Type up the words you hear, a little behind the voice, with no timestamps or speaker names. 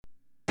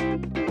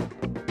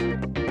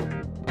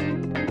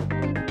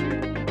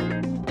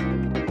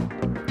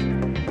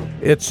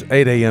It's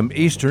 8 a.m.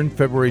 Eastern,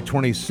 February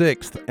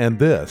 26th, and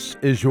this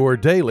is your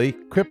daily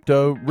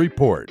crypto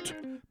report.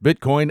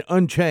 Bitcoin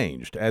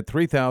unchanged at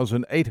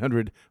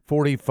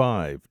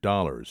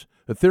 $3,845.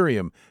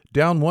 Ethereum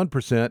down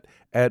 1%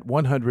 at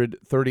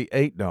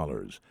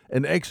 $138.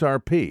 And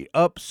XRP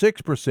up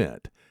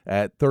 6%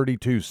 at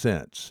 32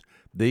 cents.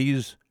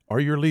 These are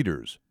your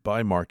leaders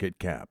by market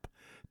cap.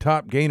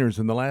 Top gainers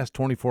in the last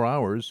 24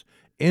 hours,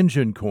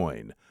 Engine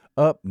Coin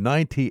up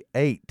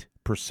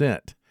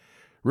 98%.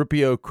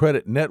 Ripio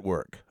Credit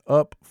Network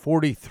up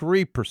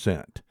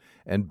 43%,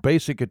 and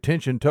Basic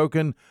Attention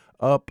Token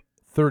up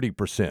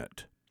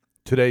 30%.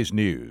 Today's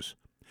news.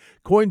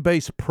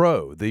 Coinbase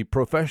Pro, the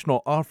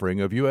professional offering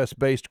of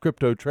U.S.-based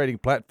crypto trading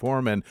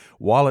platform and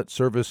wallet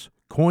service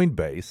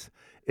Coinbase,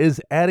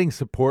 is adding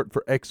support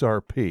for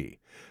XRP.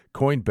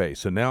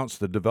 Coinbase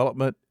announced the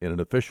development in an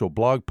official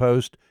blog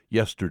post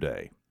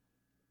yesterday.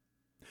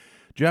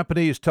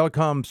 Japanese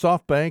telecom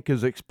SoftBank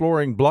is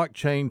exploring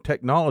blockchain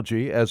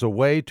technology as a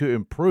way to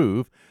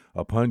improve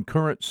upon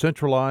current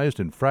centralized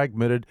and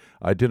fragmented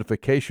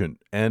identification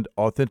and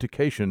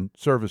authentication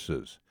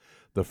services.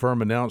 The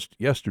firm announced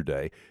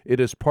yesterday it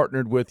has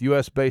partnered with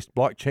U.S.-based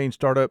blockchain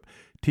startup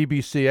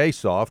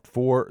TBCAsoft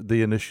for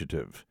the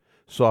initiative.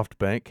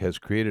 SoftBank has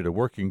created a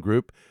working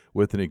group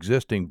with an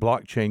existing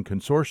blockchain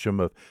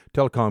consortium of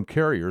telecom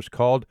carriers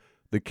called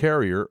the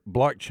Carrier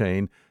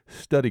Blockchain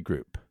Study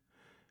Group.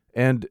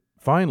 And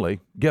finally,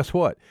 guess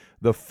what?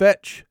 The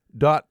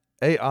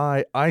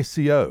Fetch.ai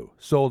ICO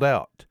sold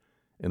out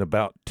in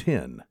about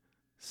 10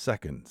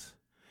 seconds.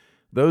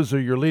 Those are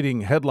your leading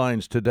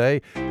headlines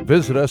today.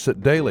 Visit us at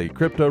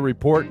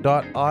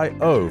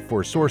dailycryptoreport.io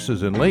for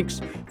sources and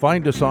links.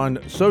 Find us on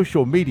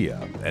social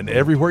media and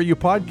everywhere you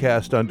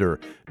podcast under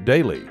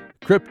Daily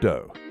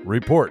Crypto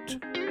Report.